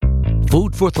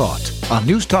Food for Thought on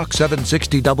News Talk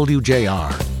 760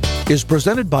 WJR is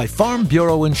presented by Farm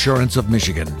Bureau Insurance of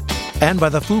Michigan and by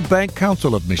the Food Bank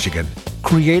Council of Michigan,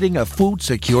 creating a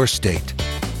food-secure state.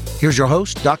 Here's your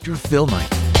host, Dr. Phil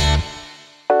Knight.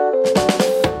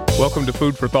 Welcome to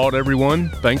Food for Thought, everyone.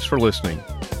 Thanks for listening.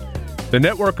 The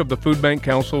network of the Food Bank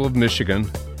Council of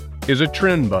Michigan is a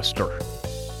trend buster.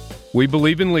 We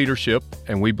believe in leadership,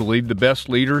 and we believe the best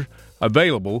leader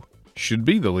available should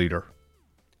be the leader.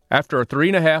 After a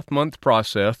 3.5-month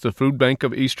process, the Food Bank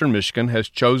of Eastern Michigan has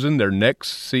chosen their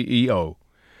next CEO.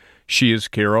 She is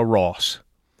Kara Ross.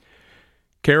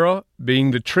 Kara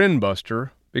being the trend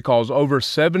buster because over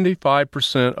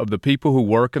 75% of the people who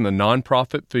work in the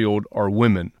nonprofit field are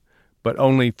women, but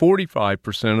only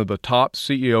 45% of the top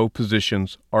CEO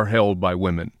positions are held by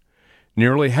women.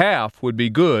 Nearly half would be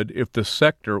good if the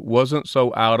sector wasn't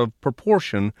so out of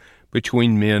proportion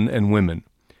between men and women.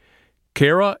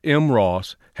 Kara M.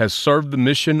 Ross has served the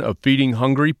mission of feeding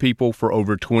hungry people for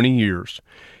over 20 years,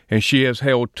 and she has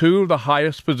held two of the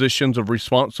highest positions of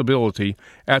responsibility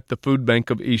at the Food Bank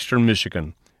of Eastern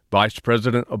Michigan, Vice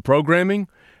President of Programming,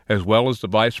 as well as the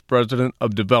Vice President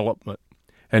of Development.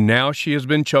 And now she has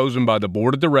been chosen by the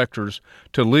Board of Directors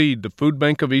to lead the Food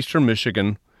Bank of Eastern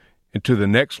Michigan into the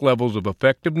next levels of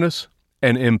effectiveness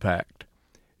and impact.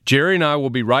 Jerry and I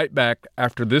will be right back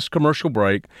after this commercial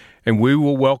break, and we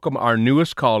will welcome our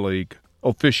newest colleague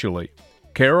officially,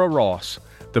 Kara Ross,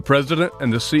 the President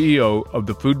and the CEO of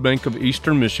the Food Bank of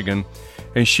Eastern Michigan,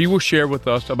 and she will share with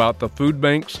us about the food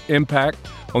bank's impact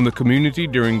on the community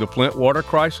during the Flint water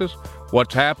crisis,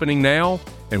 what's happening now,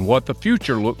 and what the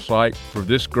future looks like for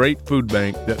this great food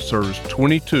bank that serves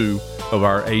 22 of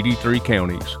our 83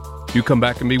 counties. You come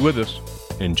back and be with us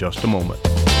in just a moment.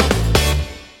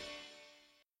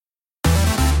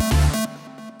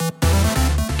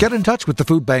 Get in touch with the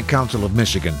Food Bank Council of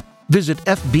Michigan. Visit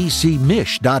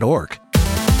fbcmich.org.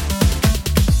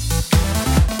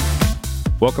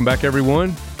 Welcome back,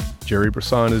 everyone. Jerry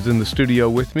Brisson is in the studio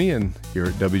with me, and here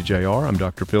at WJR, I'm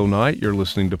Dr. Phil Knight. You're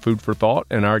listening to Food for Thought,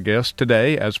 and our guest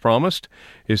today, as promised,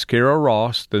 is Kara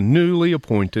Ross, the newly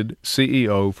appointed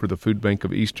CEO for the Food Bank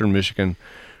of Eastern Michigan,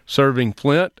 serving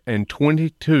Flint and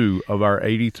 22 of our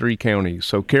 83 counties.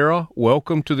 So, Kara,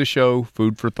 welcome to the show,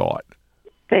 Food for Thought.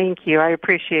 Thank you. I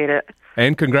appreciate it.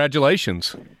 And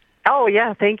congratulations. Oh,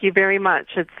 yeah. Thank you very much.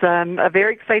 It's a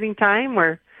very exciting time.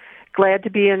 We're glad to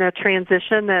be in a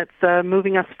transition that's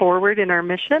moving us forward in our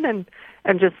mission, and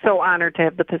I'm just so honored to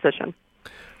have the position.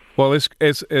 Well,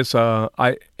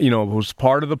 I was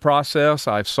part of the process.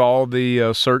 I saw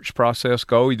the search process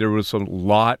go. There was a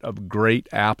lot of great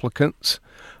applicants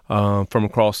from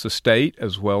across the state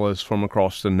as well as from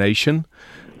across the nation.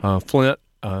 Flint,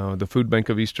 the Food Bank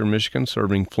of Eastern Michigan,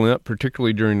 serving Flint,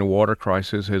 particularly during the water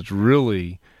crisis, has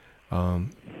really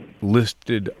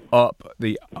listed up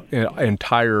the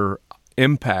entire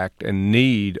impact and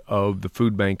need of the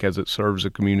food bank as it serves a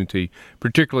community,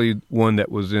 particularly one that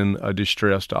was in a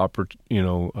distressed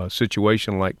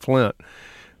situation like Flint.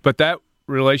 But that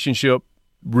relationship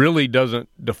really doesn't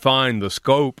define the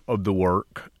scope of the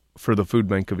work for the Food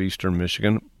Bank of Eastern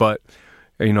Michigan. But,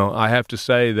 I have to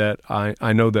say that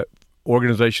I know that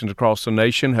organizations across the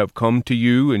nation have come to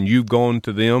you and you've gone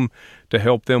to them to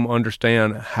help them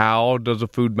understand how does a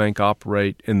food bank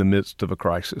operate in the midst of a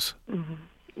crisis. Mm-hmm.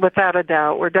 Without a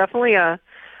doubt. We're definitely a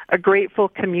grateful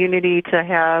community to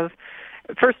have,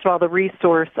 first of all, the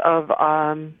resource of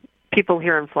people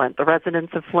here in Flint, the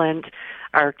residents of Flint,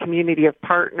 our community of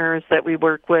partners that we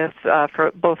work with,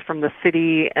 both from the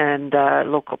city and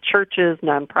local churches,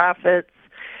 nonprofits,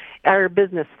 our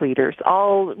business leaders,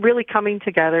 all really coming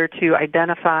together to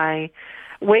identify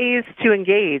ways to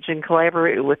engage and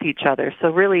collaborate with each other.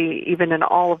 So really, even in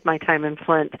all of my time in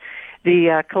Flint,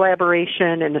 the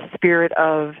collaboration and the spirit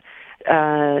of,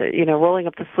 rolling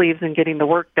up the sleeves and getting the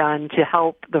work done to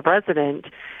help the resident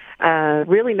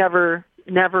really never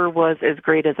was as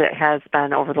great as it has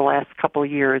been over the last couple of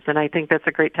years. And I think that's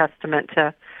a great testament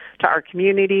to our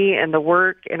community and the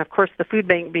work, and of course the food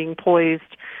bank being poised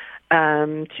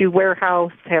to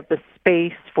warehouse, have the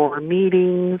space for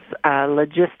meetings,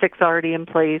 logistics already in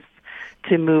place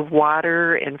to move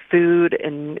water and food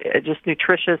and just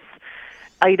nutritious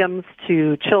items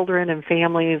to children and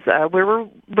families. We were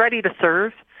ready to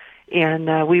serve,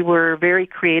 and we were very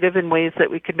creative in ways that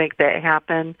we could make that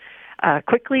happen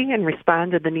quickly and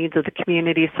respond to the needs of the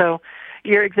community. So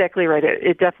you're exactly right.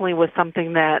 It definitely was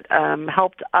something that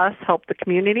helped us help the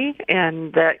community,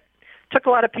 and that took a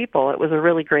lot of people. It was a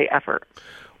really great effort.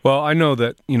 Well, I know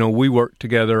that, we worked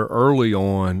together early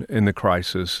on in the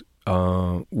crisis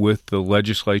with the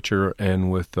legislature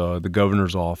and with the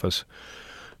governor's office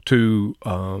to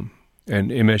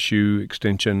MSU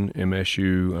Extension,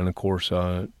 MSU, and of course,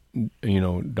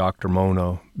 Dr.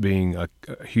 Mona being a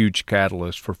huge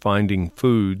catalyst for finding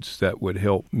foods that would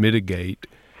help mitigate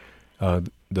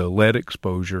the lead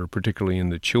exposure, particularly in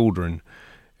the children.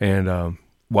 And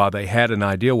while they had an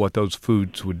idea what those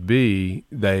foods would be,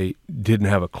 they didn't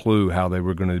have a clue how they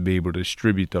were going to be able to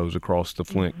distribute those across the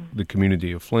Flint, the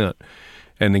community of Flint.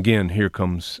 And again, here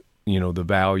comes, the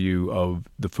value of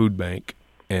the food bank.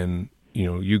 And,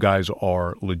 you guys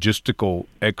are logistical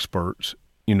experts.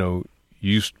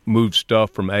 You move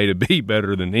stuff from A to B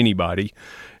better than anybody.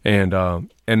 And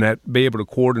that be able to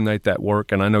coordinate that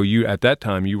work. And I know you, at that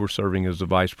time, you were serving as the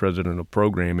vice president of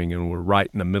programming and were right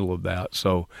in the middle of that.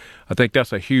 So I think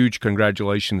that's a huge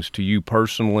congratulations to you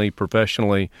personally,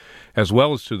 professionally, as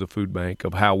well as to the food bank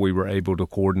of how we were able to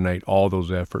coordinate all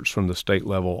those efforts from the state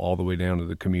level all the way down to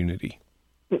the community.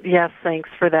 Yes, thanks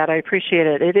for that. I appreciate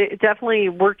it. It definitely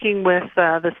working with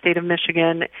the state of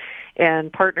Michigan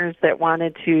and partners that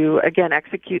wanted to, again,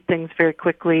 execute things very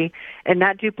quickly and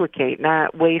not duplicate,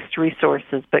 not waste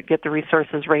resources, but get the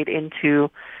resources right into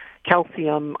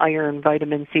calcium, iron,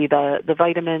 vitamin C, the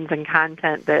vitamins and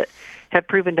content that have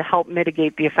proven to help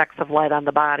mitigate the effects of lead on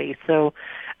the body. So,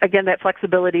 again, that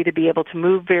flexibility to be able to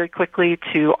move very quickly,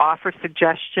 to offer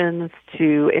suggestions,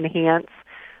 to enhance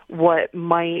what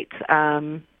might,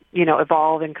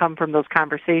 evolve and come from those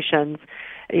conversations,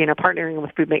 partnering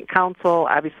with Food Bank Council,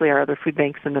 obviously our other food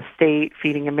banks in the state,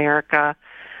 Feeding America,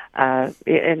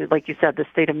 and like you said, the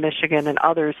state of Michigan and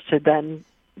others to then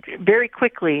very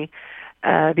quickly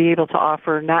be able to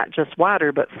offer not just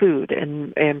water, but food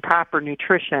and proper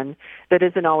nutrition that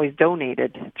isn't always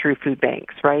donated through food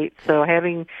banks, right? So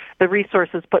having the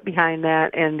resources put behind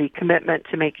that and the commitment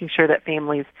to making sure that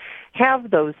families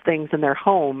have those things in their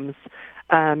homes,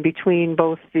 between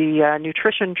both the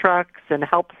nutrition trucks and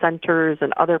help centers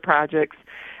and other projects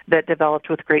that developed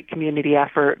with great community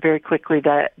effort, very quickly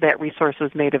that resource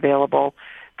was made available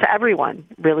to everyone,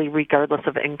 really regardless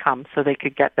of income, so they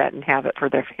could get that and have it for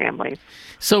their families.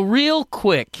 So real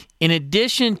quick, in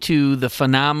addition to the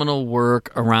phenomenal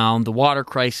work around the water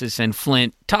crisis in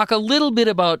Flint, talk a little bit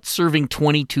about serving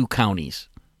 22 counties.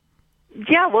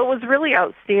 Yeah, what was really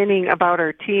outstanding about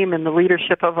our team and the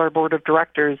leadership of our board of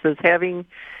directors is having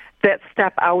that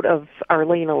step out of our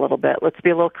lane a little bit. Let's be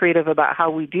a little creative about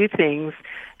how we do things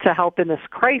to help in this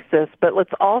crisis, but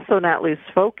let's also not lose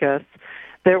focus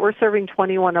that we're serving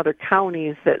 21 other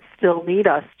counties that still need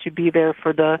us to be there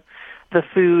for the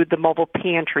food, the mobile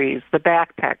pantries, the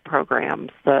backpack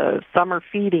programs, the summer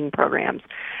feeding programs.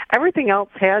 Everything else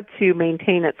had to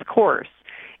maintain its course.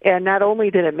 And not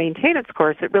only did it maintain its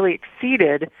course, it really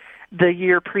exceeded the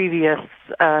year previous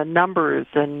numbers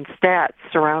and stats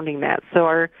surrounding that. So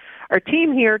our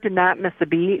team here did not miss a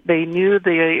beat. They knew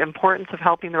the importance of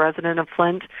helping the resident of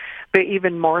Flint, but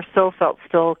even more so felt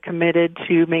still committed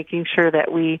to making sure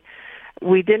that we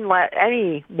didn't let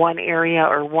any one area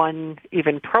or one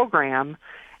even program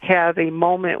have a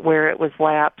moment where it was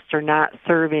lapsed or not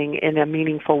serving in a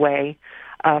meaningful way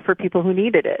for people who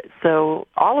needed it. So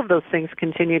all of those things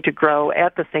continued to grow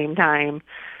at the same time.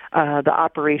 The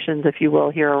operations, if you will,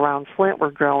 here around Flint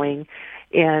were growing.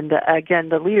 And again,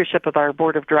 the leadership of our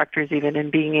board of directors, even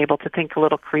in being able to think a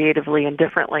little creatively and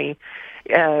differently,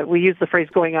 we use the phrase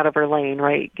going out of our lane,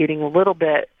 right? Getting a little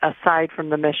bit aside from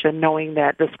the mission, knowing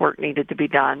that this work needed to be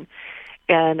done.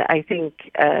 And I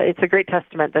think it's a great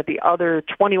testament that the other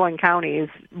 21 counties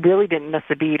really didn't miss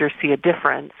a beat or see a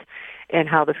difference in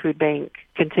how the food bank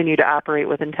continued to operate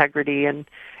with integrity and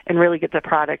really get the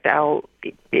product out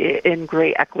in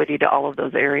great equity to all of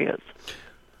those areas.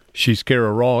 She's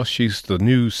Kara Ross. She's the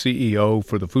new CEO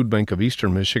for the Food Bank of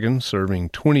Eastern Michigan, serving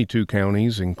 22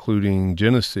 counties, including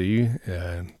Genesee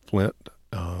and Flint,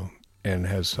 and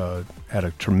has had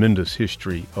a tremendous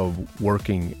history of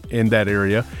working in that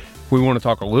area. We want to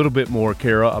talk a little bit more,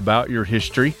 Kara, about your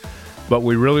history, but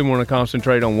we really want to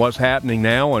concentrate on what's happening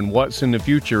now and what's in the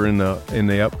future in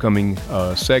the upcoming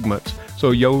segments.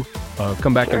 So,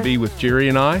 come back and be with Jerry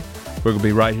and I. We're going to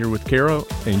be right here with Kara,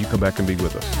 and you come back and be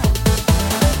with us.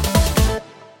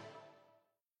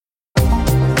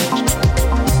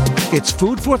 It's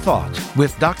Food for Thought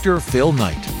with Dr. Phil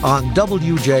Knight on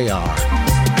WJR.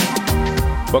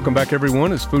 Welcome back,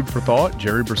 everyone. It's Food for Thought.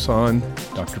 Jerry Brisson,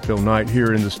 Dr. Phil Knight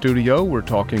here in the studio. We're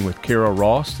talking with Kara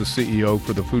Ross, the CEO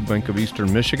for the Food Bank of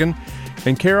Eastern Michigan.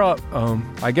 And Kara,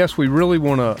 I guess we really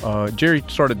want to, Jerry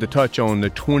started to touch on the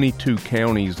 22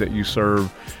 counties that you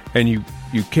serve, and you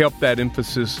kept that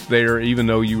emphasis there even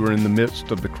though you were in the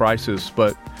midst of the crisis.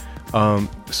 But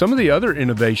some of the other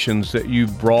innovations that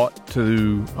you've brought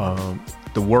to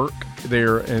the work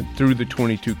there and through the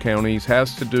 22 counties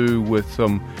has to do with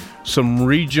some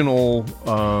regional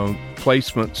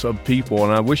placements of people,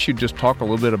 and I wish you'd just talk a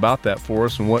little bit about that for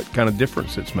us and what kind of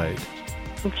difference it's made.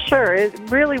 Sure.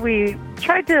 We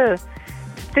tried to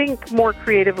think more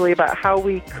creatively about how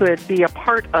we could be a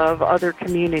part of other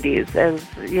communities. As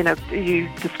you know, you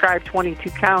described 22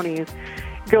 counties,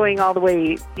 going all the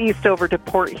way east over to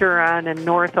Port Huron and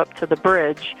north up to the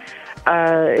bridge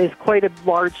is quite a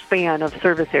large span of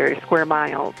service area, square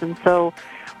miles. And so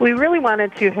we really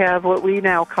wanted to have what we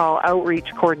now call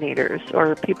outreach coordinators,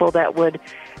 or people that would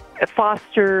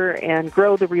foster and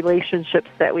grow the relationships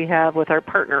that we have with our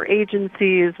partner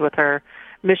agencies, with our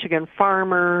Michigan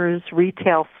farmers,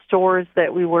 retail stores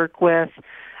that we work with,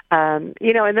 and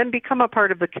then become a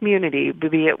part of the community,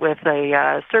 be it with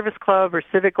a service club or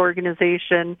civic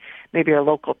organization, maybe a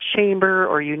local chamber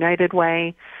or United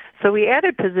Way. So we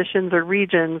added positions or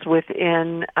regions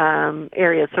within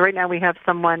areas. So right now we have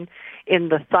someone in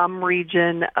the Thumb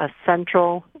region, a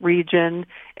Central region,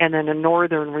 and then a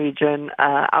Northern region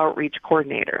outreach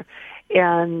coordinator.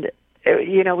 And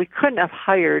we couldn't have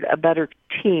hired a better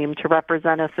team to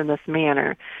represent us in this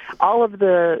manner. All of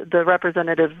the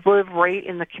representatives live right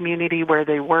in the community where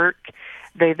they work.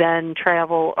 They then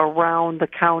travel around the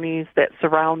counties that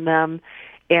surround them,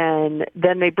 and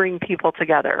then they bring people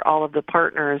together. All of the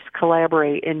partners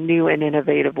collaborate in new and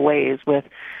innovative ways with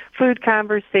food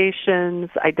conversations,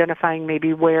 identifying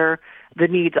maybe where the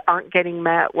needs aren't getting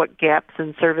met, what gaps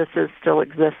in services still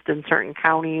exist in certain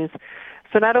counties.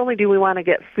 So not only do we want to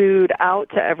get food out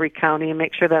to every county and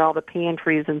make sure that all the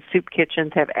pantries and soup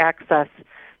kitchens have access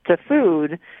to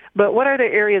food, but what are the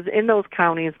areas in those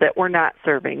counties that we're not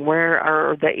serving? Where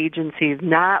are the agencies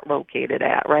not located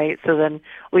at, right? So then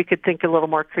we could think a little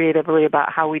more creatively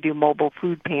about how we do mobile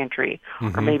food pantry,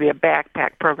 or maybe a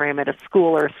backpack program at a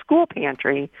school or a school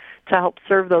pantry to help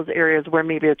serve those areas where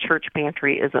maybe a church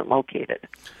pantry isn't located.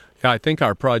 Yeah, I think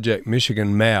our project,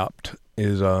 Michigan Mapped,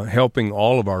 is helping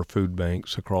all of our food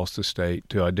banks across the state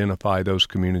to identify those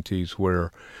communities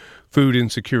where food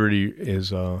insecurity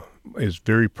is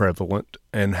very prevalent,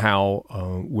 and how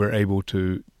we're able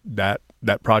to that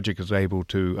project is able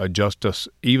to adjust us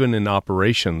even in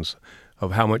operations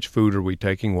of how much food are we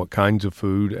taking, what kinds of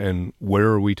food, and where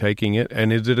are we taking it,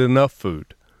 and is it enough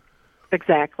food?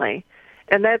 Exactly.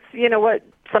 And that's, what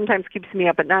sometimes keeps me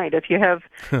up at night. If you have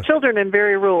children in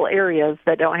very rural areas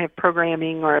that don't have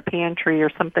programming or a pantry or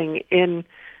something in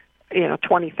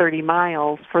 20, 30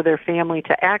 miles for their family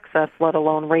to access, let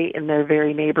alone right in their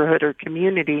very neighborhood or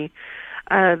community,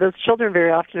 those children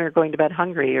very often are going to bed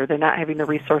hungry, or they're not having the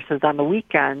resources on the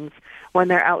weekends when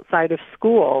they're outside of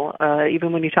school,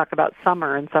 even when you talk about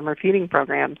summer and summer feeding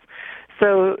programs.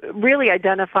 So really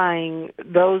identifying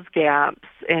those gaps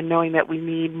and knowing that we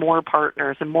need more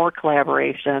partners and more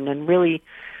collaboration, and really,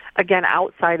 again,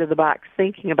 outside of the box,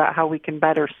 thinking about how we can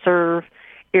better serve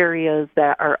areas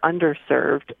that are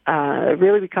underserved,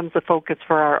 really becomes the focus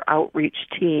for our outreach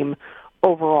team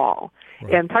overall.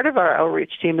 Right. And part of our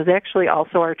outreach team is actually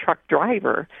also our truck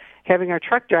driver. Having our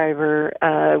truck driver,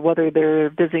 whether they're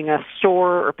visiting a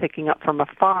store or picking up from a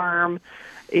farm,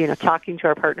 talking to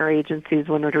our partner agencies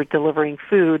when we're delivering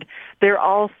food, they're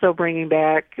also bringing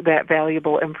back that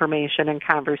valuable information and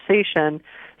conversation.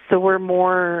 So we're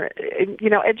more,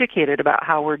 educated about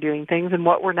how we're doing things and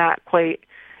what we're not quite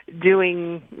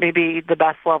doing, maybe the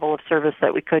best level of service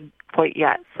that we could quite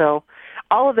yet. So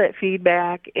all of that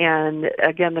feedback and,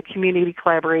 again, the community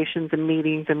collaborations and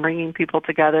meetings and bringing people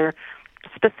together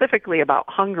specifically about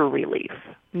hunger relief,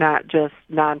 not just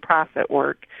nonprofit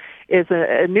work, is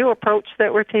a new approach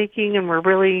that we're taking, and we're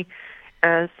really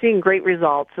seeing great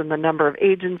results in the number of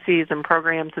agencies and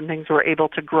programs and things we're able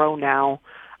to grow now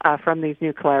from these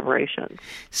new collaborations.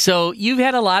 So you've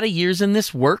had a lot of years in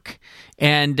this work,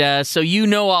 and so you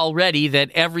know already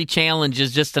that every challenge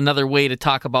is just another way to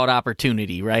talk about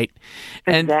opportunity, right?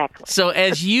 Exactly. And so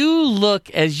as you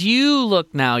look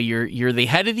now, you're the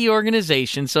head of the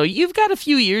organization, so you've got a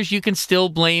few years. You can still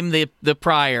blame the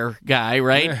prior guy,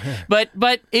 right?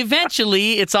 but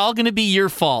eventually it's all going to be your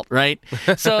fault, right?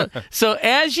 So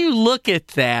as you look at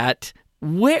that,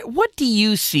 what do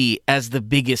you see as the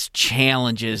biggest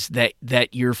challenges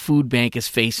that your food bank is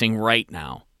facing right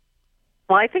now?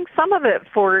 Well, I think some of it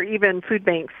for even food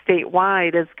banks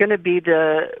statewide is going to be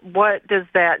what does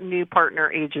that new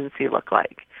partner agency look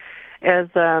like? As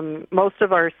most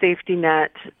of our safety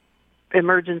net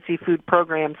emergency food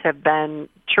programs have been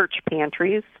church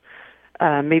pantries,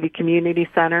 maybe community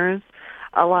centers.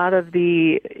 A lot of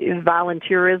the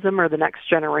volunteerism or the next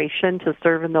generation to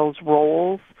serve in those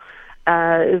roles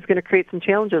is going to create some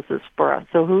challenges for us.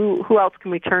 So who else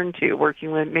can we turn to,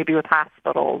 working with maybe with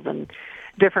hospitals and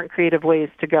different creative ways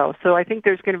to go? So I think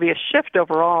there's going to be a shift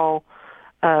overall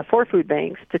for food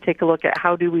banks to take a look at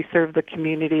how do we serve the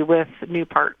community with new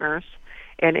partners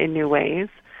and in new ways.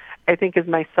 I think as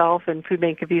myself and Food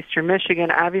Bank of Eastern Michigan,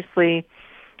 obviously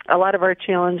a lot of our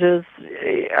challenges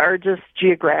are just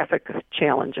geographic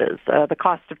challenges. The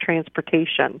cost of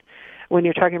transportation. When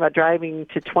you're talking about driving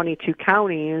to 22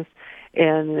 counties,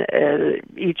 and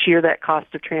each year that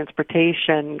cost of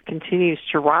transportation continues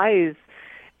to rise,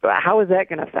 how is that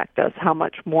going to affect us? How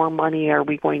much more money are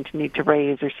we going to need to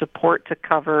raise or support to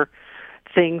cover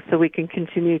things so we can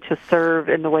continue to serve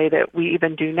in the way that we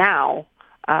even do now,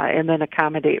 and then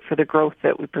accommodate for the growth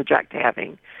that we project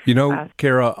having? You know,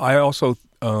 Kara, I also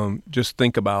just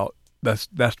think about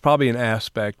that's probably an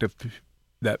aspect of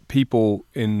that people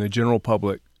in the general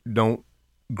public don't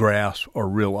grasp or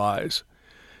realize.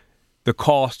 The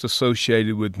cost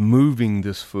associated with moving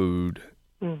this food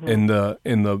in the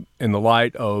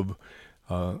light of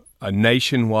a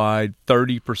nationwide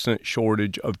 30%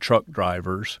 shortage of truck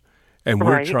drivers, and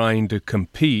we're trying to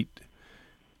compete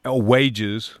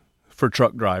wages for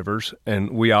truck drivers, and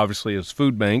we obviously as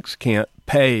food banks can't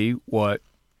pay what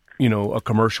a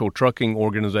commercial trucking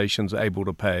organization's able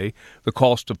to pay, the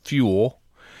cost of fuel.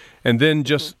 And then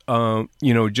talking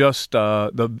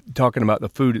about the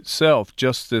food itself,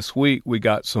 just this week we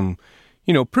got some,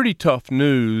 pretty tough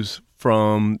news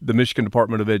from the Michigan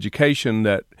Department of Education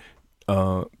that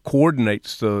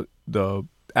coordinates the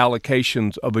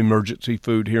allocations of emergency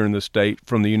food here in the state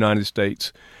from the United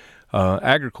States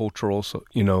Agricultural, from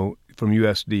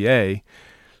USDA.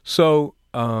 So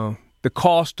the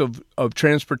cost of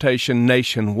transportation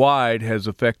nationwide has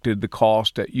affected the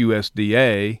cost at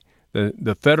USDA,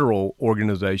 the federal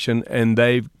organization, and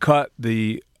they've cut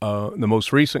the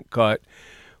most recent cut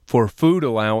for food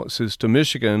allowances to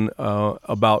Michigan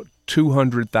about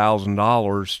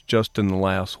 $200,000 just in the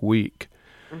last week.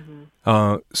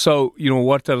 So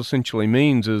what that essentially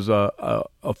means is a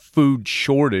food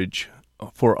shortage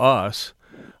for us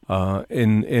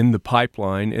in the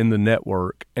pipeline, in the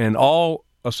network, and all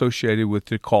associated with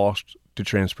the cost to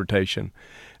transportation.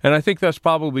 And I think that's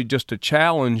probably just a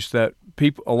challenge that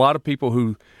a lot of people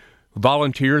who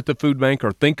volunteer at the food bank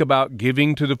or think about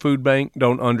giving to the food bank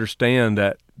don't understand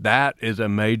that is a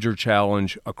major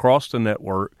challenge across the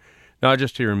network, not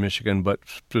just here in Michigan, but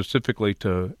specifically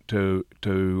to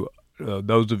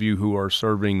those of you who are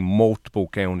serving multiple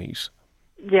counties.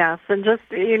 Yes, and just,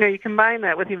 you combine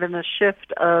that with even the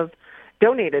shift of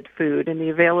donated food and the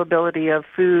availability of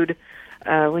food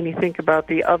when you think about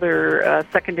the other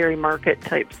secondary market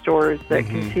type stores that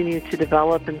continue to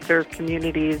develop and serve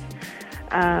communities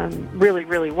really,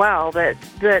 really well,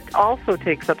 that also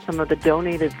takes up some of the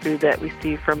donated food that we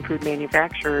see from food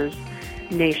manufacturers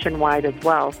nationwide as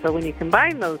well. So when you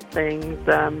combine those things,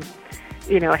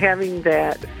 having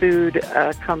that food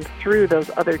come through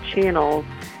those other channels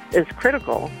is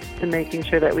critical to making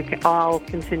sure that we can all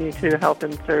continue to help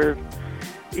and serve,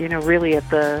 really at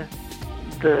the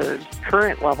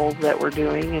current levels that we're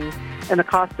doing, and the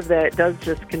cost of that does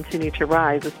just continue to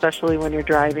rise, especially when you're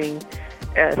driving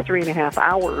 3.5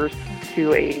 hours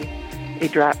to a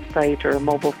drop site or a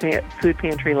mobile food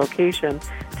pantry location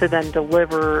to then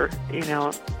deliver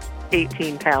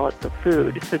 18 pallets of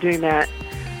food. So doing that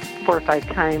 4 or 5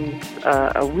 times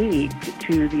a week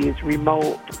to these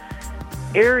remote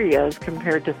areas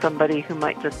compared to somebody who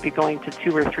might just be going to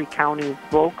 2 or 3 counties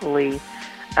locally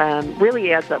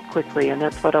really adds up quickly, and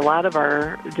that's what a lot of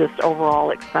our just overall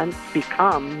expense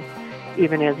becomes,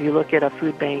 even as you look at a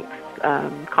food bank's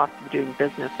cost of doing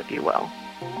business, if you will.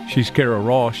 She's Kara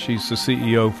Ross. She's the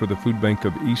CEO for the Food Bank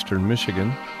of Eastern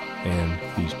Michigan, and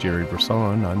he's Jerry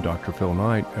Brisson. I'm Dr. Phil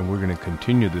Knight, and we're going to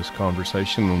continue this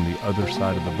conversation on the other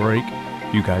side of the break.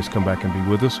 You guys come back and be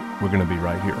with us. We're going to be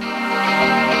right here.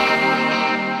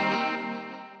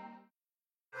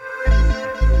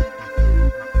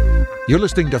 You're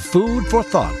listening to Food for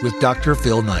Thought with Dr.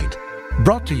 Phil Knight.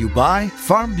 Brought to you by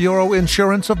Farm Bureau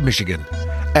Insurance of Michigan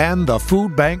and the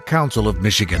Food Bank Council of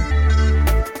Michigan.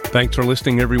 Thanks for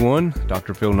listening, everyone.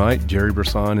 Dr. Phil Knight, Jerry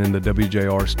Brisson in the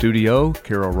WJR studio,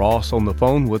 Kara Ross on the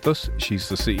phone with us. She's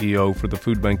the CEO for the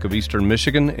Food Bank of Eastern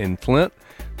Michigan in Flint,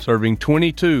 serving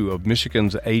 22 of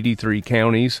Michigan's 83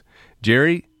 counties.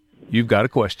 Jerry, you've got a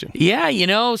question.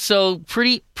 Yeah, so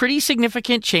pretty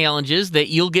significant challenges that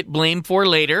you'll get blamed for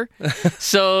later.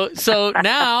 So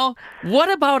now, what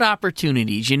about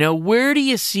opportunities? Where do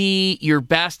you see your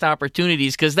best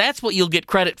opportunities? Because that's what you'll get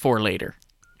credit for later.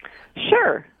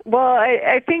 Sure. Well,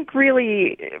 I think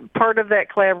really part of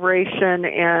that collaboration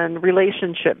and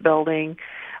relationship building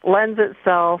lends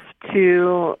itself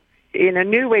to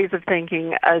new ways of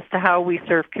thinking as to how we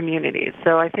serve communities.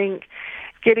 So I think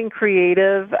getting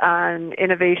creative on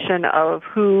innovation of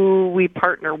who we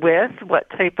partner with, what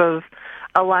type of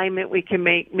alignment we can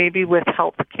make maybe with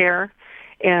healthcare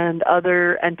and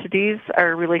other entities,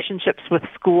 our relationships with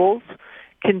schools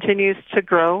continues to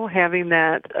grow, having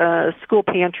that school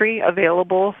pantry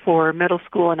available for middle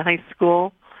school and high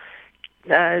school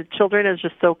children is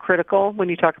just so critical when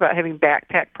you talk about having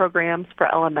backpack programs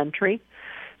for elementary.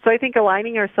 So I think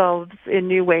aligning ourselves in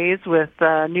new ways with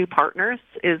new partners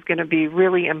is going to be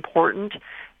really important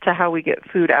to how we get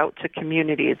food out to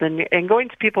communities and going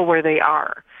to people where they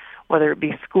are, whether it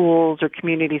be schools or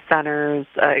community centers,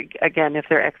 again, if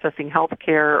they're accessing health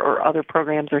care or other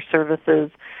programs or services.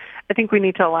 I think we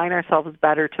need to align ourselves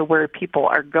better to where people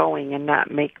are going and not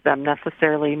make them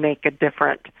necessarily make a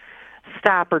different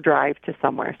stop or drive to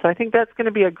somewhere. So I think that's going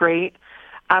to be a great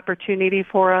opportunity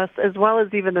for us, as well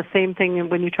as even the same thing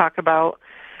when you talk about,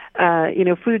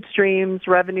 food streams,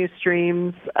 revenue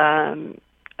streams,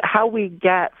 how we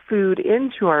get food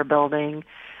into our building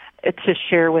to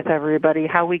share with everybody,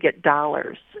 how we get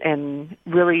dollars, and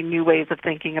really new ways of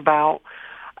thinking about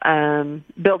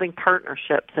building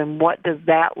partnerships and what does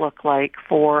that look like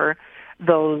for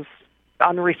those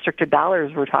unrestricted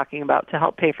dollars we're talking about to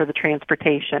help pay for the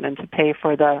transportation and to pay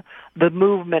for the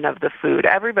movement of the food.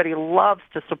 Everybody loves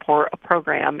to support a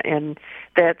program, and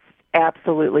that's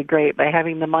absolutely great by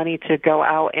having the money to go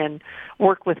out and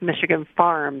work with Michigan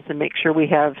farms and make sure we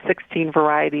have 16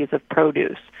 varieties of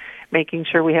produce, making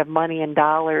sure we have money and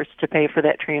dollars to pay for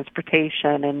that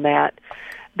transportation and that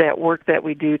work that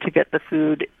we do to get the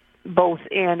food both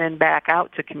in and back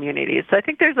out to communities. So I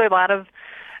think there's a lot of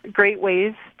great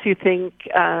ways to think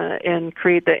and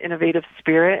create the innovative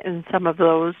spirit in some of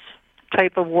those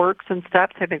type of works and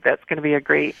steps. I think that's going to be a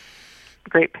great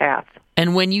path.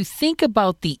 And when you think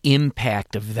about the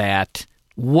impact of that,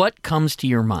 what comes to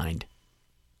your mind?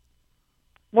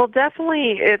 Well,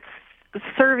 definitely it's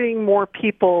serving more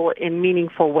people in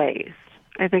meaningful ways.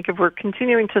 I think if we're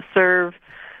continuing to serve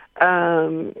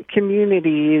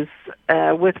communities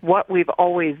with what we've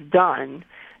always done,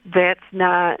 that's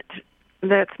not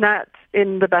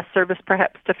in the best service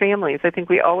perhaps to families. I think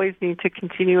we always need to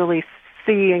continually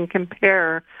see and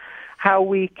compare how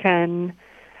we can,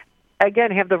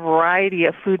 again, have the variety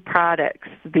of food products.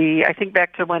 I think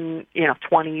back to when,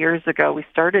 20 years ago we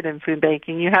started in food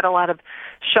banking, you had a lot of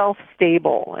shelf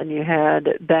stable and you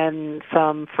had then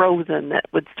some frozen that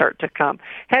would start to come.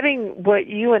 Having what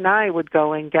you and I would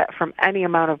go and get from any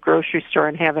amount of grocery store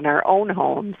and have in our own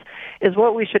homes is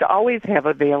what we should always have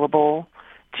available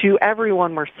to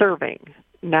everyone we're serving,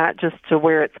 not just to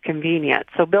where it's convenient.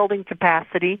 So building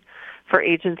capacity for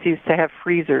agencies to have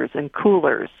freezers and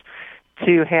coolers,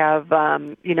 to have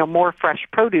more fresh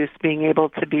produce being able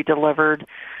to be delivered,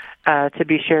 to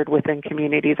be shared within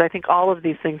communities. I think all of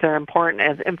these things are important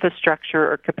as infrastructure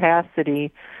or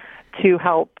capacity to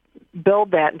help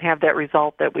build that and have that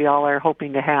result that we all are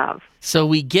hoping to have. So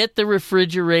we get the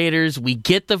refrigerators, we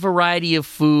get the variety of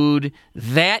food,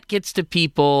 that gets to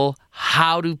people.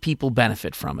 How do people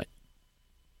benefit from it?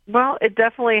 Well, it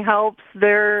definitely helps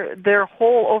their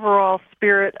whole overall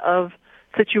spirit of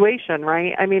situation,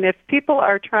 right? I mean, if people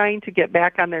are trying to get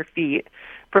back on their feet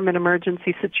from an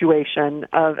emergency situation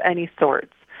of any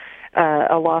sorts,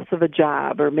 a loss of a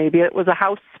job, or maybe it was a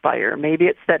house fire, maybe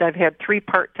it's that I've had 3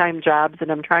 part-time jobs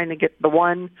and I'm trying to get the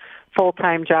one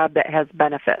full-time job that has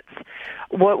benefits.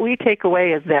 What we take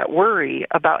away is that worry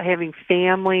about having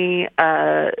family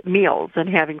meals and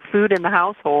having food in the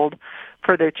household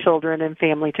for their children and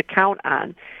family to count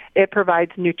on. It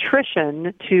provides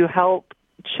nutrition to help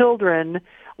children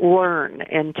learn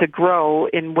and to grow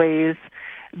in ways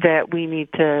that we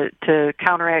need to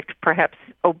counteract perhaps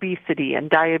obesity and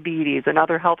diabetes and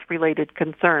other health-related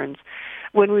concerns.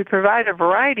 When we provide a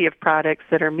variety of products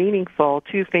that are meaningful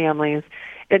to families,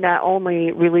 it not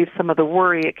only relieves some of the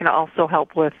worry, it can also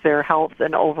help with their health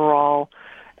and overall,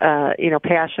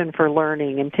 passion for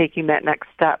learning and taking that next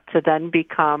step to then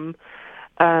become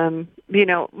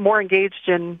more engaged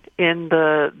in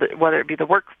the whether it be the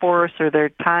workforce or their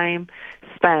time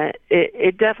spent.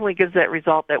 It definitely gives that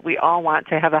result that we all want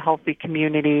to have a healthy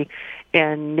community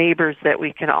and neighbors that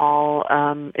we can all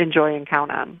enjoy and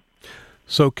count on.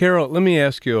 So, Carol, let me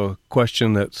ask you a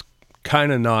question that's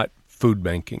kind of not food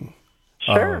banking.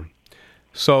 Sure.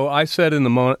 So I said in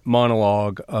the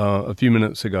monologue a few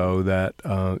minutes ago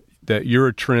that you're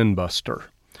a trend buster.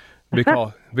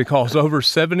 Because over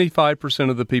 75%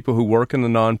 of the people who work in the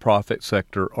nonprofit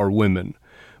sector are women,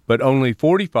 but only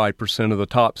 45% of the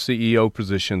top CEO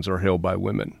positions are held by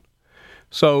women.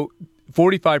 So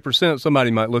 45%,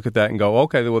 somebody might look at that and go,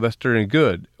 okay, well, that's pretty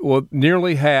good. Well,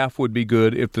 nearly half would be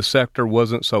good if the sector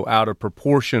wasn't so out of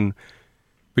proportion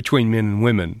between men and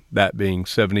women, that being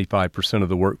 75% of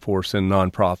the workforce in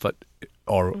nonprofit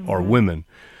are women.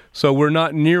 So we're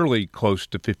not nearly close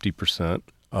to 50%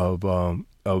 of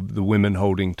the women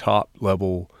holding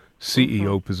top-level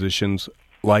CEO positions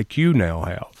like you now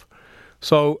have.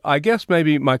 So I guess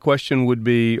maybe my question would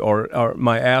be, or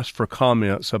my ask for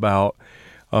comments about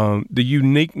the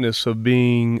uniqueness of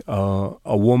being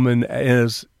a woman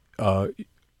as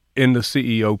in the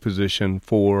CEO position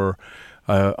for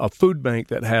a food bank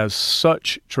that has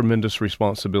such tremendous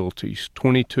responsibilities,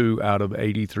 22 out of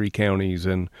 83 counties,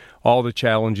 and all the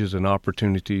challenges and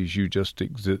opportunities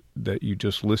that you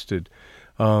just listed.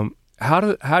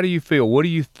 How do you feel? What do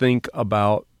you think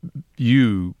about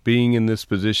you being in this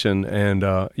position?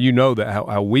 And you know that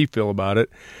how we feel about it.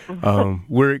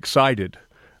 We're excited.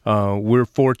 We're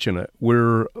fortunate.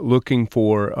 We're looking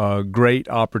for great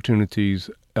opportunities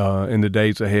in the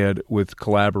days ahead with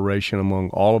collaboration among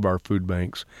all of our food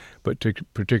banks, but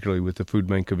particularly with the Food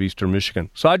Bank of Eastern Michigan.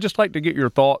 So I'd just like to get your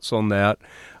thoughts on that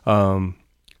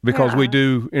because we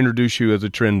do introduce you as a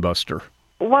trend buster.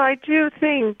 Well, I do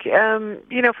think,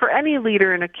 for any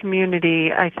leader in a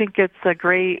community, I think it's a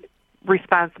great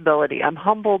responsibility. I'm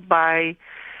humbled by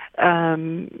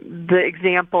the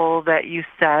example that you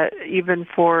set, even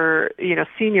for,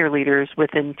 senior leaders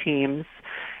within teams,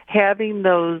 having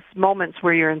those moments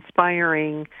where you're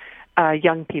inspiring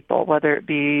young people, whether it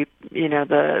be,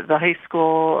 the high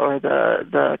school or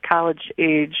the college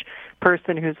age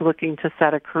person who's looking to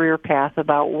set a career path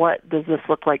about what does this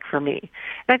look like for me.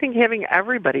 And I think having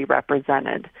everybody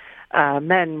represented,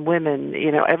 men, women,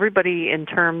 everybody in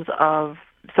terms of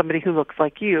somebody who looks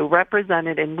like you,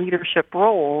 represented in leadership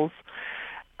roles,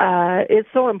 is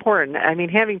so important. I mean,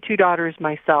 having two daughters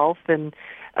myself, and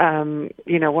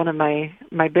one of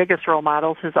my biggest role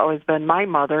models has always been my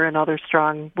mother and other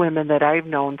strong women that I've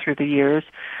known through the years.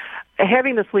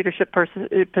 Having this leadership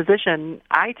position,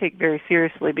 I take very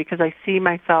seriously because I see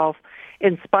myself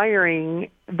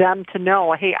inspiring them to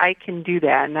know, hey, I can do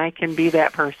that and I can be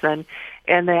that person,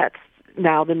 and that's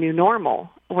now the new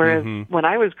normal. Whereas when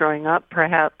I was growing up,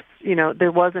 perhaps,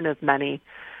 there wasn't as many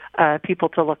people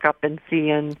to look up and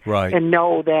see and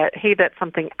know that, hey, that's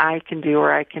something I can do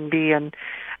or I can be. And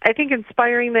I think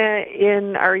inspiring that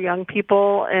in our young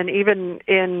people and even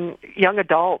in young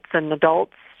adults and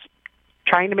adults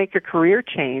trying to make a career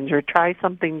change or try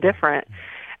something different,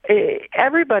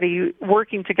 everybody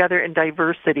working together in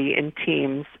diversity in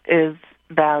teams is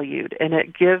valued, and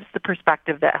it gives the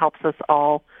perspective that helps us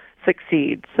all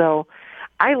succeed. So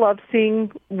I love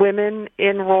seeing women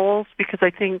in roles because I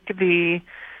think the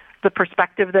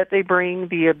perspective that they bring,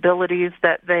 the abilities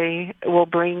that they will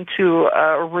bring to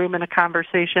a room and a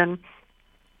conversation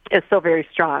is so very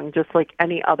strong, just like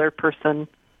any other person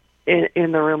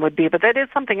in the room would be. But that is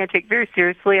something I take very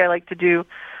seriously. I like to do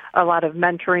a lot of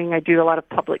mentoring. I do a lot of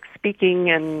public speaking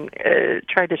and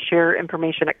try to share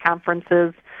information at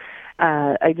conferences.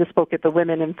 I just spoke at the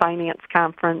Women in Finance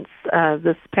Conference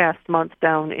this past month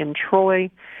down in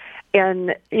Troy.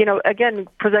 And, again,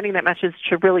 presenting that message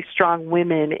to really strong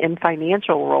women in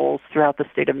financial roles throughout the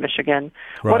state of Michigan.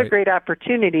 Right. What a great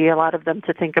opportunity, a lot of them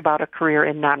to think about a career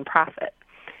in nonprofit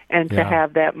and to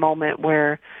have that moment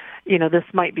where, this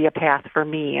might be a path for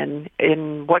me,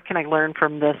 and what can I learn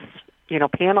from this,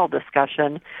 panel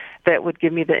discussion that would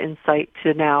give me the insight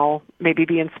to now maybe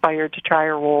be inspired to try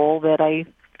a role that I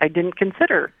didn't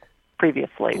consider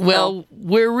previously. Well,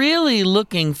 we're really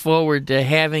looking forward to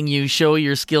having you show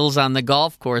your skills on the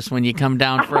golf course when you come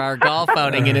down for our golf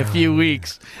outing in a few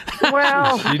weeks.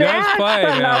 Well,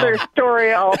 that's another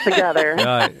story altogether.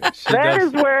 That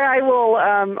is where I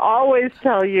will always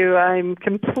tell you I'm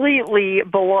completely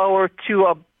below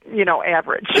to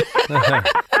average.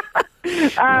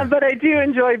 But I do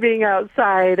enjoy being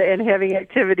outside and having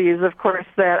activities, of course,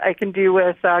 that I can do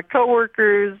with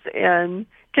coworkers and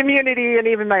community and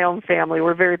even my own family.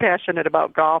 We're very passionate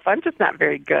about golf. I'm just not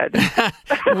very good.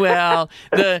 Well,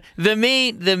 the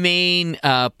main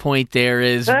point there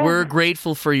is we're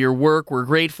grateful for your work. We're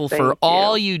grateful for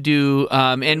all you do.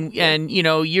 And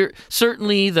you're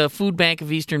certainly the Food Bank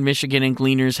of Eastern Michigan and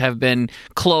Gleaners have been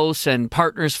close and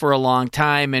partners for a long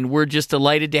time, and we're just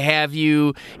delighted to have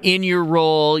you in your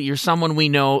role. You're someone we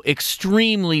know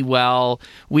extremely well.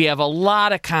 We have a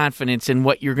lot of confidence in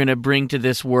what you're going to bring to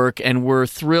this work, and we're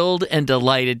thrilled and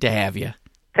delighted to have you.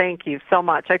 Thank you so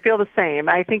much. I feel the same.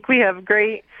 I think we have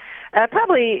great,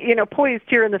 probably, poised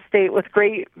here in the state with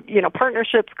great,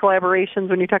 partnerships, collaborations.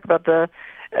 When you talk about the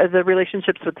the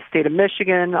relationships with the state of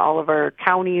Michigan, all of our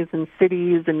counties and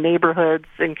cities and neighborhoods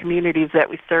and communities that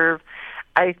we serve.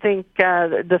 I think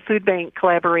the food bank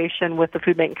collaboration with the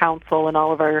Food Bank Council and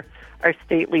all of our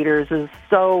state leaders is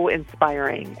so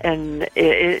inspiring. And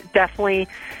it definitely,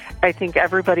 I think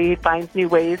everybody finds new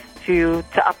ways to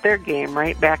up their game,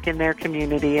 right, back in their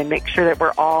community and make sure that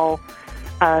we're all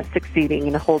succeeding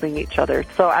and holding each other.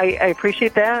 So I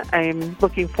appreciate that. I'm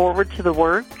looking forward to the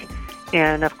work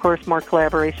and, of course, more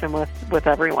collaboration with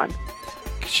everyone.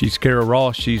 She's Kara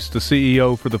Ross. She's the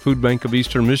CEO for the Food Bank of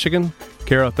Eastern Michigan.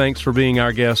 Kara, thanks for being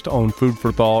our guest on Food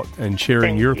for Thought and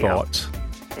sharing your thoughts.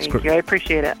 Thank you. I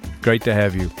appreciate it. Great to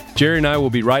have you. Jerry and I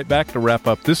will be right back to wrap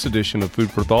up this edition of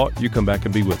Food for Thought. You come back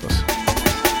and be with us.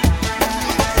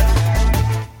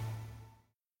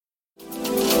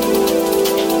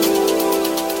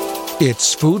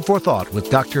 It's Food for Thought with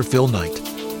Dr. Phil Knight,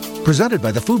 presented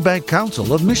by the Food Bank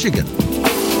Council of Michigan.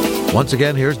 Once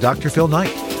again, here's Dr. Phil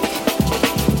Knight.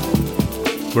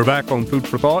 We're back on Food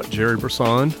for Thought. Jerry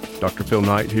Brisson, Dr. Phil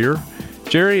Knight here.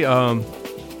 Jerry,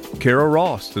 Kara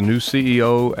Ross, the new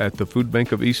CEO at the Food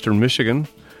Bank of Eastern Michigan,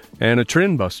 and a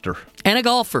trend buster. And a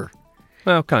golfer.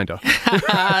 Well, kind of.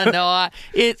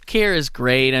 Kara's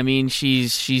great. I mean,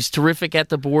 she's terrific at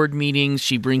the board meetings.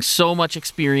 She brings so much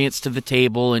experience to the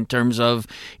table in terms of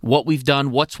what we've done,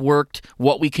 what's worked,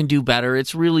 what we can do better.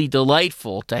 It's really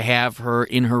delightful to have her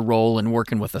in her role and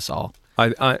working with us all.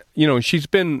 She's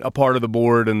been a part of the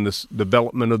board and this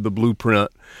development of the blueprint.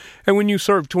 And when you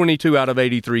serve 22 out of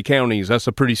 83 counties, that's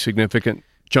a pretty significant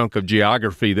chunk of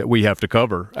geography that we have to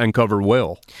cover and cover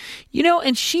well.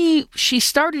 And she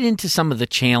started into some of the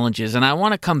challenges, and I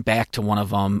want to come back to one of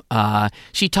them.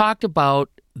 She talked about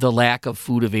the lack of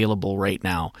food available right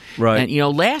now. Right.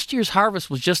 And, last year's harvest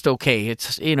was just okay.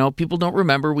 It's, people don't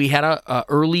remember. We had a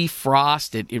early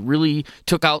frost. It really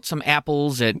took out some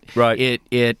apples. It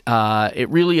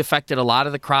really affected a lot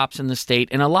of the crops in the state.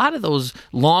 And a lot of those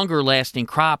longer lasting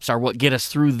crops are what get us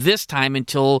through this time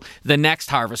until the next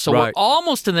harvest. So we're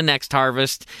almost to the next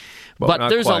harvest. But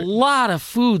there's a lot of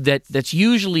food that's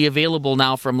usually available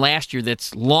now from last year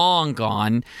that's long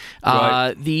gone.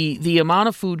 The amount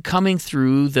of food coming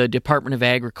through the Department of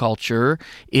Agriculture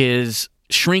is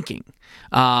shrinking.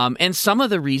 And some of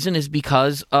the reason is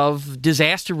because of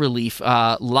disaster relief.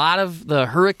 A lot of the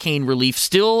hurricane relief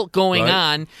still going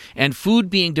on, and food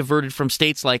being diverted from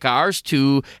states like ours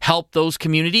to help those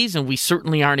communities, and we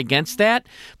certainly aren't against that.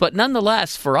 But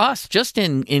nonetheless, for us, just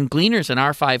in Gleaners in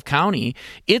R5 County,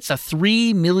 it's a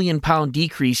 3 million pound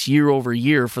decrease year over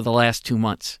year for the last 2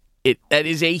 months. That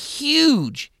is a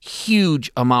huge,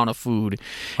 huge amount of food.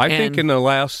 I think in the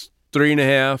last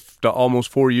 3.5 to almost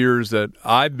 4 years that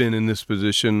I've been in this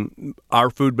position,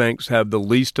 our food banks have the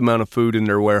least amount of food in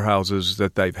their warehouses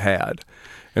that they've had.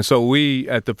 And so we,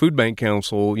 at the Food Bank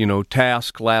Council,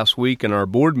 tasked last week in our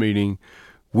board meeting,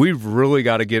 we've really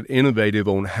got to get innovative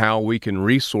on how we can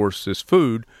resource this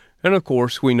food. And of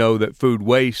course, we know that food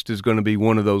waste is going to be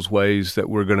one of those ways that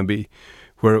we're going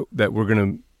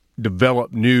to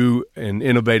develop new and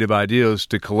innovative ideas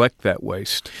to collect that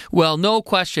waste. Well, no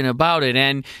question about it.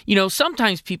 And,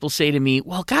 sometimes people say to me,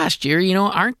 well, gosh, Jerry,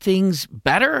 aren't things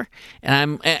better?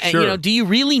 And Sure. Do you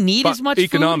really need as much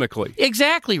economically? Food?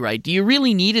 Exactly right. Do you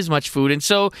really need as much food? And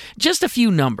so just a few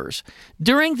numbers.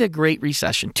 During the Great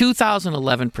Recession,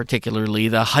 2011 particularly,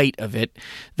 the height of it,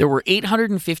 there were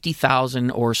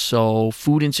 850,000 or so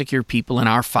food insecure people in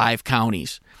our 5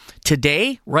 counties.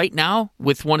 Today, right now,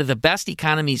 with one of the best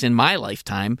economies in my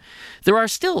lifetime, there are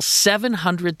still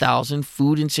 700,000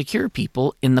 food insecure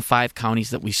people in the 5 counties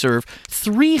that we serve.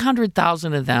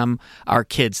 300,000 of them are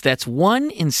kids. That's 1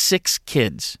 in 6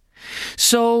 kids.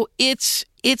 So it's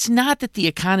not that the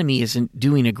economy isn't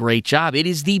doing a great job. It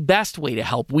is the best way to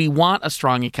help. We want a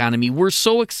strong economy. We're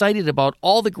so excited about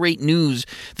all the great news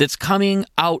that's coming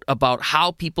out about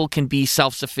how people can be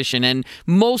self-sufficient. And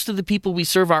most of the people we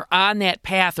serve are on that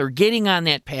path or getting on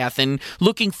that path and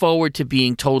looking forward to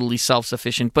being totally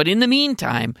self-sufficient. But in the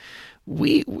meantime,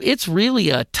 it's really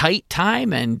a tight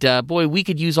time. And boy, we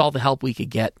could use all the help we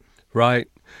could get. Right.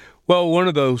 Well, one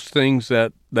of those things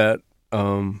that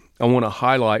I want to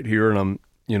highlight here, and I'm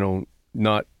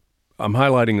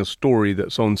highlighting a story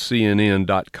that's on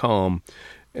CNN.com,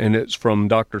 and it's from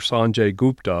Dr. Sanjay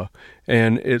Gupta,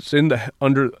 and it's in the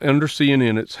under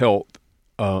CNN. It's health,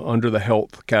 under the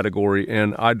health category,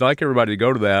 and I'd like everybody to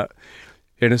go to that.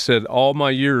 And it said, all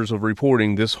my years of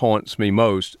reporting, this haunts me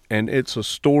most, and it's a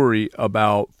story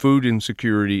about food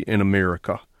insecurity in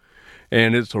America.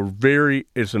 And it's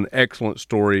an excellent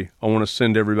story. I want to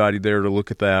send everybody there to look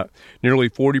at that. Nearly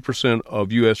 40%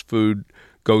 of U.S. food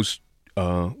goes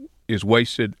is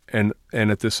wasted, and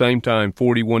at the same time,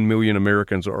 41 million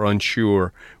Americans are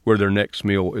unsure where their next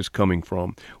meal is coming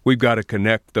from. We've got to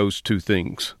connect those two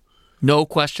things. No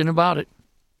question about it.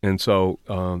 And so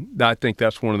I think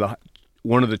that's one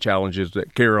of the challenges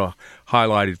that Kara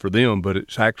highlighted for them, but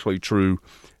it's actually true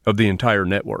of the entire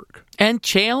network. And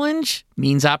challenge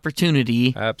means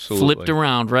opportunity. Absolutely. Flipped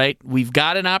around, right? We've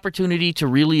got an opportunity to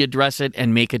really address it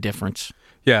and make a difference.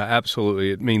 Yeah, absolutely.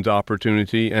 It means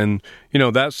opportunity. And, you know,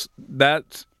 that's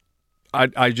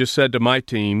I just said to my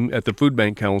team at the Food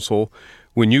Bank Council,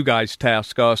 when you guys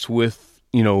task us with,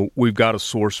 you know, we've got to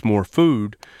source more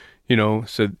food, you know,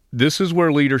 said this is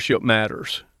where leadership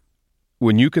matters.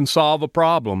 When you can solve a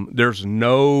problem, there's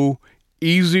no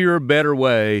easier, better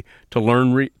way to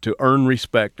to earn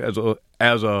respect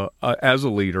as a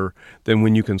leader than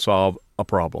when you can solve a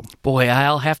problem. Boy,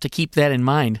 I'll have to keep that in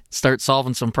mind. Start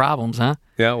solving some problems, huh?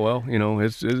 Yeah, well, you know,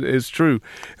 it's true.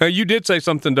 You did say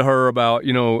something to her about,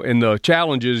 you know, in the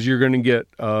challenges you're going to get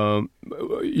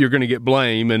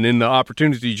blame, and in the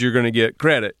opportunities you're going to get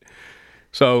credit.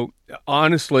 So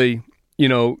honestly, you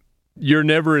know, you're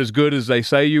never as good as they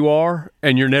say you are,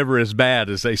 and you're never as bad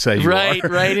as they say you are.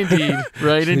 Right, indeed.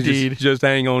 Right, indeed. Just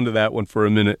hang on to that one for a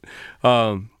minute.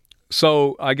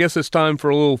 So I guess it's time for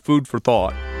a little food for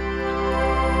thought.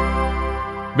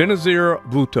 Benazir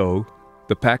Bhutto,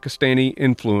 the Pakistani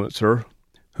influencer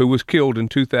who was killed in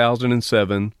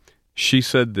 2007, she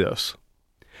said this: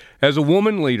 "As a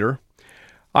woman leader,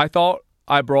 I thought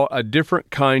I brought a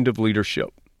different kind of leadership.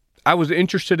 I was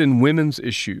interested in women's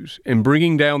issues and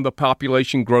bringing down the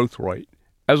population growth rate.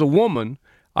 As a woman,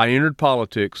 I entered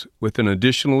politics with an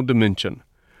additional dimension,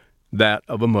 that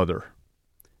of a mother.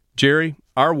 Jerry,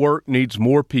 our work needs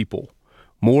more people,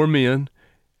 more men,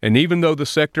 and even though the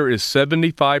sector is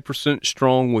 75%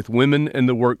 strong with women in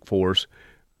the workforce,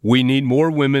 we need more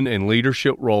women in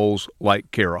leadership roles like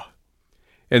Kara.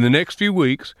 In the next few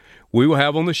weeks, we will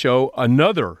have on the show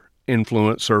another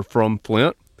influencer from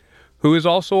Flint, who is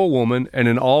also a woman and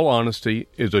in all honesty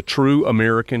is a true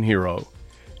American hero.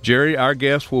 Jerry, our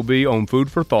guest will be on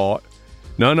Food for Thought,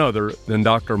 none other than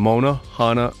Dr. Mona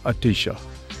Hanna-Attisha,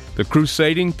 the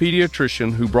crusading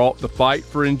pediatrician who brought the fight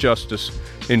for injustice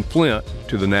in Flint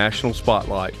to the national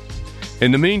spotlight.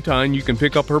 In the meantime, you can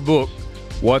pick up her book,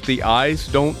 What the Eyes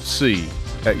Don't See,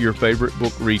 at your favorite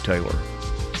book retailer.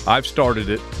 I've started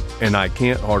it, and I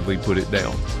can't hardly put it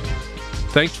down.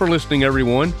 Thanks for listening,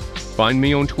 everyone. Find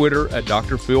me on Twitter at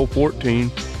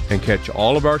drphil14 and catch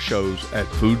all of our shows at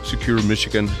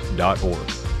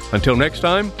foodsecuremichigan.org. Until next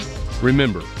time,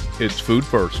 remember, it's food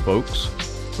first, folks.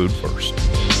 Food first.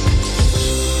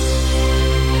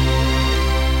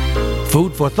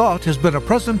 Food for Thought has been a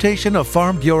presentation of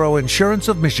Farm Bureau Insurance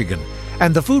of Michigan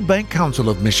and the Food Bank Council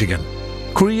of Michigan,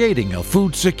 creating a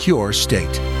food secure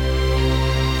state.